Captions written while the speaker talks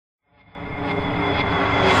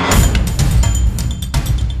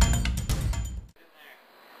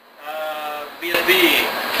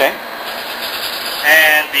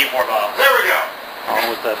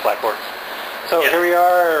the Black Orcs. So here we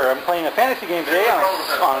are. I'm playing a fantasy game today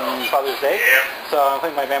on Father's Day. So I'm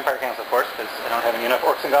playing my vampire camps, of course, because I don't have enough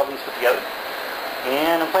Orcs and Goblins put together.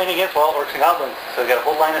 And I'm playing against, well, Orcs and Goblins. So we got a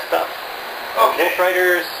whole line of stuff. Wolf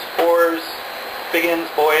Riders, Boars, Biggins,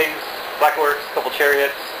 Boys, Black Orcs, a couple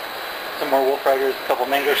Chariots, some more Wolf Riders, a couple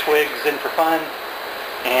Mango Swigs in for fun.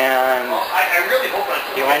 And I really hope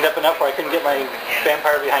he lined up enough where I couldn't get my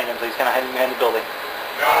vampire behind him, so he's kind of hiding behind the building.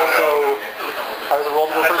 So, how does it roll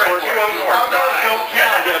to go first word? I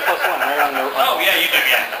get a +1, right? Oh, yeah, you do,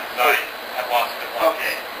 yeah. Sorry, I've lost it.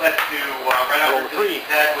 Okay, let's do right roll over 3.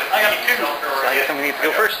 I got 2. So I guess I'm going to need to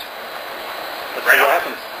go first. Let's see what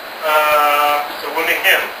happens. So wounding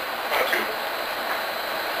him on a 2.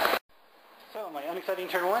 So my unexciting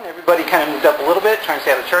turn 1, everybody kind of moved up a little bit, trying to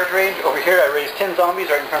stay out of charge range. Over here I raised 10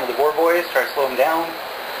 zombies right in front of the Boar Boys, trying to slow them down.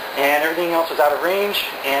 And everything else was out of range,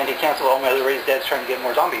 and he canceled all my other raised deads trying to get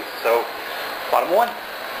more zombies. So, bottom 1.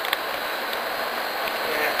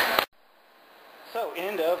 So,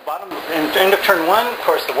 end of turn 1, of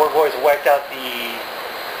course the Boar Boys wiped out the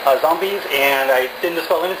zombies, and I didn't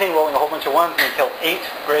dispel anything, rolling a whole bunch of 1s, and killed 8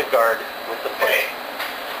 Graveguard with the foot.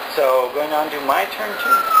 So, going on to my turn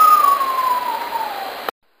 2.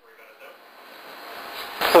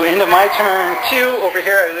 So into my turn 2, over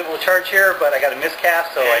here I was able to charge here, but I got a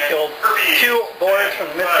miscast, so I killed 2 boars from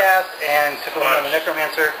the miscast and took one on the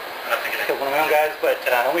Necromancer. Killed one of my own guys, but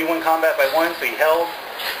only won combat by 1, so he held.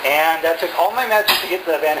 And that took all my magic to get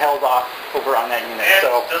the Van Hells off over on that unit.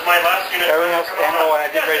 So everything else, and I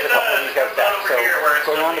did raise a couple of these guys back. So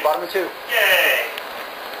going on to bottom of 2. Yay!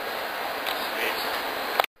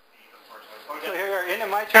 So here we are, end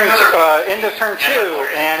of turn 2,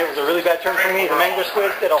 and it was a really bad turn for me. The Mango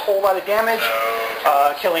Squids did a whole lot of damage,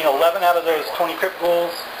 killing 11 out of those 20 crypt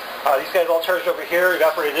ghouls. These guys all charged over here,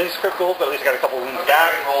 evaporated these crypt ghouls, but at least I got a couple wounds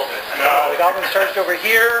back. The Goblins charged over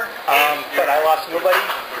here, but I lost nobody,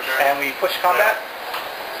 and we pushed combat.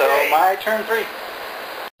 So my turn 3.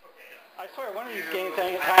 I swear, one of these times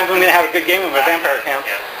I'm going to have a good game with my vampire camp.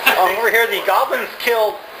 Over here, the Goblins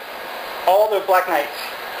killed all the Black Knights.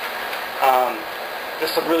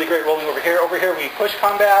 Just some really great rolling over here. Over here we pushed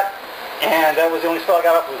combat, and that was the only spell I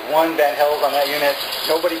got up was 1 Van Hells on that unit.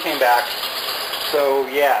 Nobody came back. So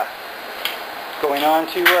yeah, going on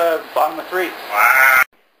to bottom of 3. Wow.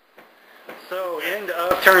 So end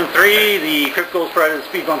of turn 3, the Crypt Ghouls provided the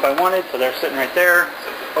speed bump I wanted, so they're sitting right there.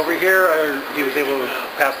 Over here, he was able to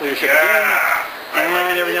pass leadership again,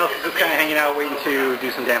 and everything else is just kind of hanging out, waiting to do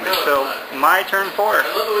some damage. So my turn 4. I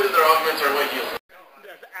love the way that their augments are like heals.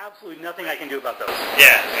 Absolutely nothing I can do about those.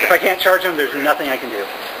 Yeah. If I can't charge them, there's nothing I can do.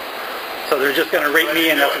 So they're just going to rape me,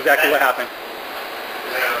 and that's exactly what happened.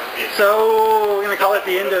 So we're going to call it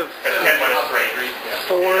the end of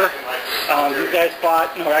 4. These guys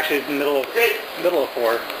fought. No, actually, the middle of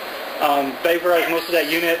 4. Vaporized most of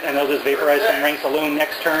that unit, and they'll just vaporize some ranks alone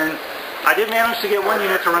next turn. I did manage to get 1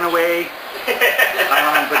 unit to run away,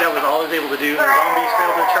 but that was all I was able to do. The zombies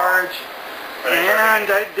failed their charge. And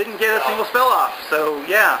I didn't get a single spell off, so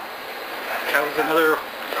yeah, that was another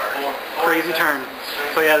crazy turn.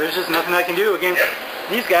 So yeah, there's just nothing I can do against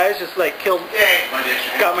these guys. Just like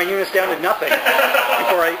got my units down to nothing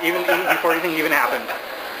before anything even happened.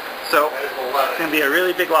 So it's going to be a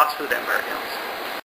really big loss for the vampire accounts.